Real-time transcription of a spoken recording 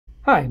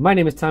Hi, my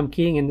name is Tom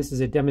Keating, and this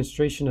is a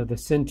demonstration of the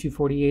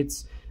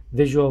Syn248's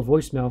visual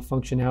voicemail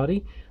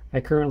functionality. I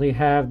currently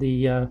have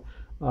the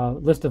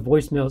list of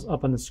voicemails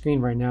up on the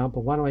screen right now, but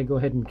why don't I go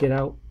ahead and get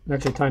out.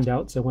 Actually timed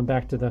out, so I went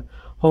back to the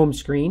home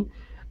screen.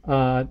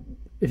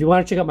 If you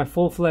want to check out my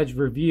full-fledged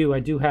review, I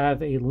do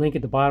have a link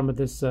at the bottom of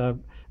this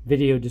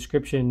video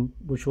description,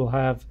 which will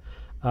have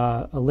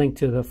a link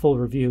to the full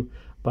review.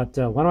 But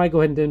why don't I go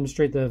ahead and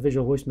demonstrate the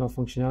visual voicemail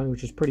functionality,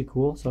 which is pretty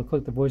cool. So I'll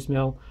click the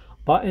voicemail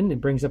button. It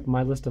brings up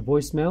my list of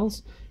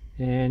voicemails,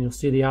 and you'll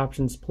see the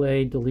options: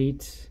 play,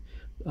 delete,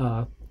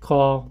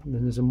 call. And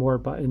then there's a more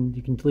button.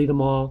 You can delete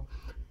them all,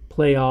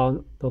 play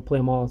all. They'll play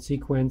them all in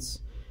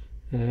sequence.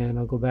 And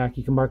I'll go back.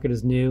 You can mark it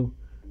as new.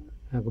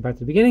 I'll go back to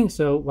the beginning.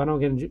 So why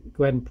don't I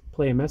go ahead and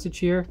play a message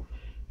here.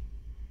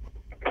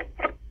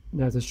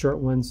 That's a short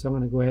one, so I'm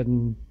going to go ahead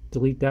and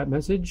delete that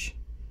message,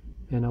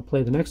 and I'll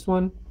play the next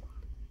one.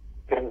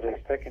 This is a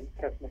second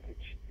test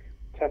message.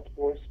 Test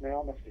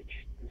voicemail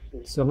message.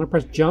 So I'm going to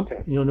press jump,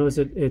 and you'll notice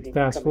it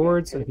fast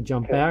forwards, so I can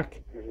jump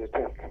back. This is a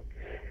test.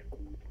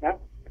 Now,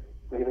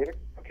 will you later?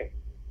 Okay.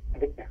 I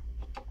think now.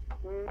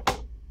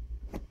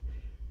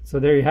 So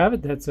there you have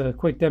it. That's a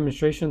quick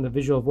demonstration of the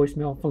visual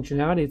voicemail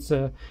functionality.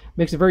 It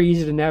makes it very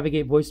easy to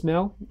navigate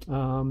voicemail.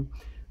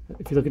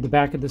 If you look at the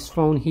back of this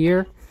phone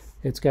here,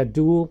 it's got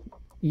dual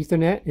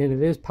Ethernet, and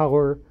it is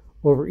power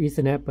over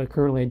Ethernet, but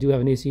currently I do have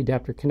an AC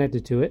adapter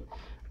connected to it.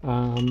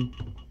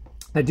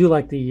 I do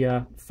like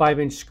the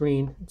 5-inch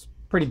screen. It's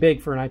pretty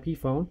big for an IP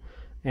phone,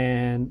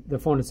 and the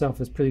phone itself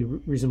is pretty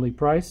reasonably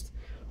priced.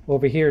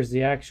 Over here is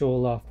the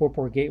actual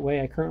 4-port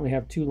gateway. I currently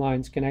have 2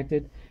 lines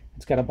connected.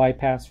 It's got a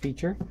bypass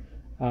feature.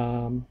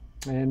 And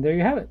there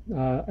you have it.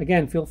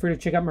 Again, feel free to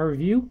check out my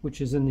review,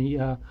 which is in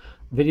the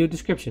video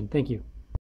description. Thank you.